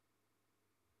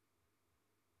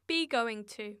going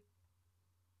to.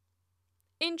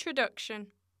 Introduction.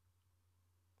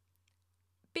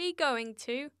 Be going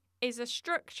to is a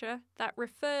structure that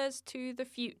refers to the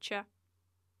future.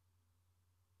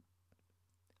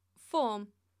 Form.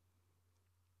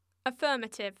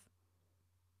 Affirmative.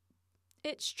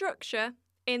 Its structure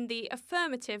in the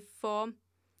affirmative form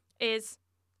is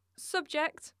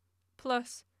subject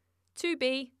plus to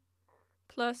be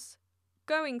plus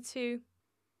going to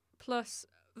plus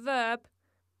verb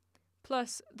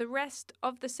plus the rest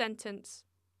of the sentence.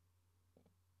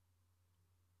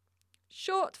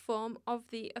 Short form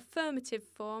of the affirmative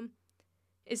form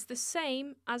is the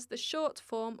same as the short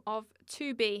form of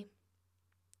to be.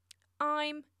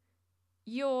 I'm,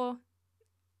 you're,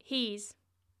 he's.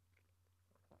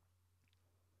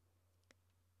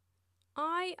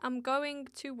 I am going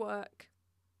to work.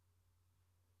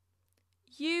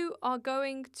 You are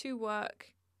going to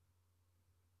work.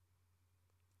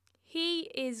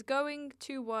 He is going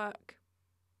to work.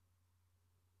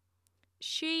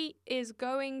 She is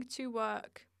going to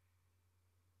work.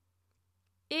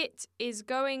 It is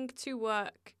going to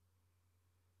work.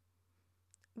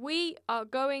 We are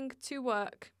going to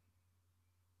work.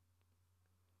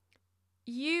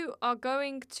 You are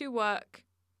going to work.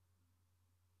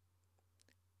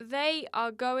 They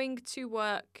are going to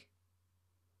work.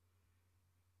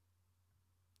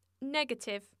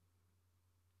 Negative.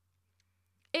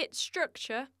 Its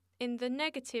structure in the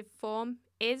negative form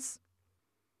is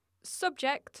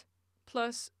subject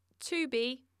plus to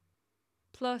be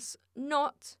plus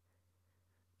not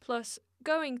plus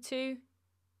going to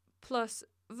plus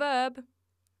verb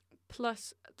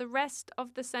plus the rest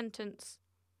of the sentence.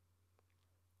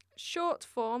 Short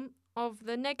form of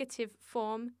the negative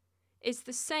form is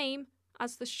the same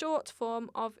as the short form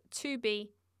of to be.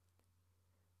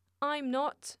 I'm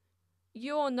not,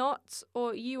 you're not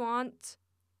or you aren't,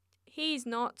 he's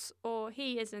not or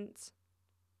he isn't.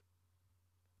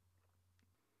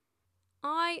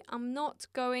 I am not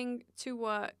going to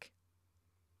work.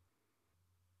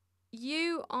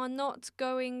 You are not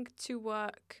going to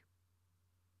work.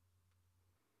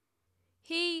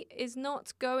 He is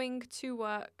not going to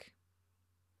work.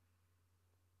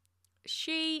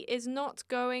 She is not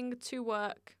going to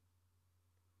work.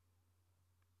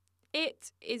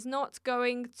 It is not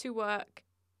going to work.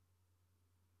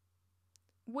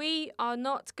 We are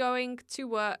not going to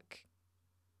work.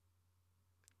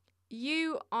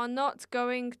 You are not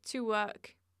going to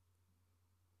work.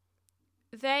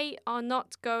 They are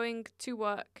not going to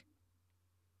work.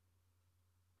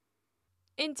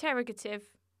 Interrogative.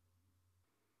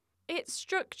 Its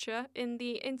structure in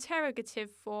the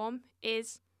interrogative form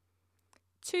is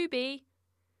to be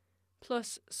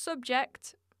plus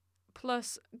subject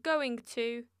plus going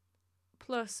to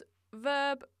plus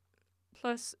verb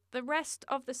plus the rest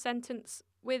of the sentence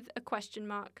with a question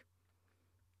mark.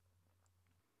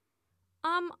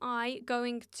 Am I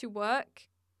going to work?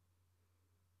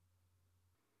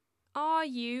 Are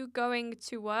you going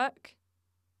to work?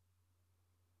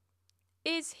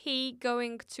 Is he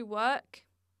going to work?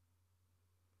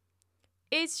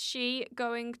 Is she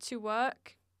going to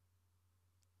work?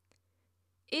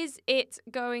 Is it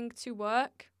going to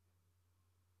work?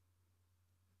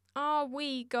 Are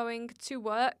we going to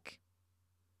work?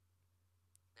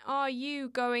 Are you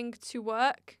going to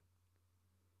work?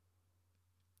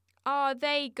 Are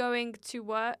they going to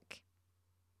work?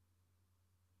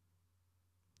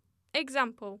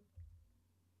 Example.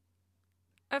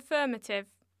 Affirmative.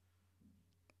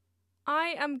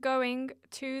 I am going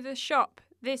to the shop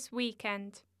this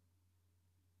weekend.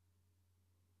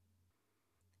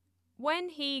 When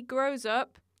he grows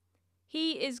up,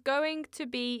 he is going to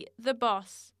be the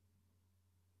boss.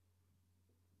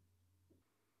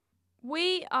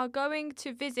 We are going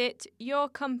to visit your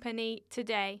company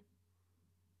today.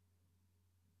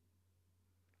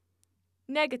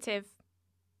 Negative.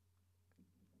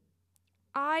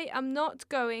 I am not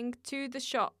going to the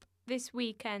shop this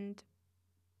weekend.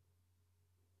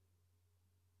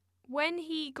 When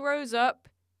he grows up,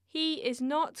 he is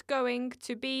not going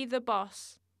to be the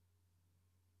boss.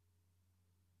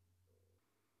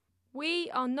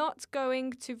 We are not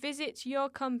going to visit your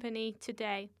company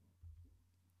today.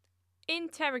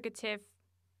 Interrogative.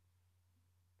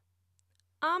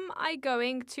 Am I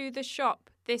going to the shop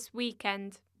this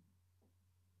weekend?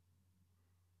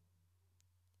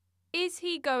 Is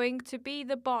he going to be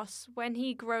the boss when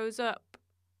he grows up?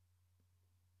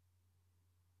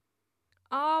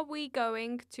 Are we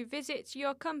going to visit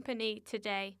your company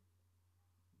today?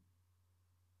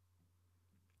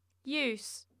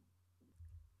 Use.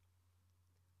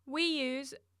 We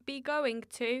use be going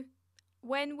to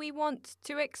when we want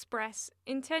to express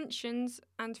intentions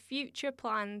and future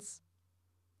plans.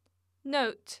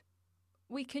 Note: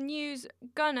 we can use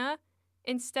gonna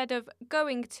instead of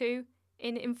going to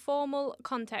in informal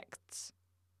contexts.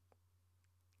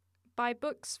 Buy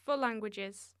books for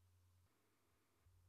languages.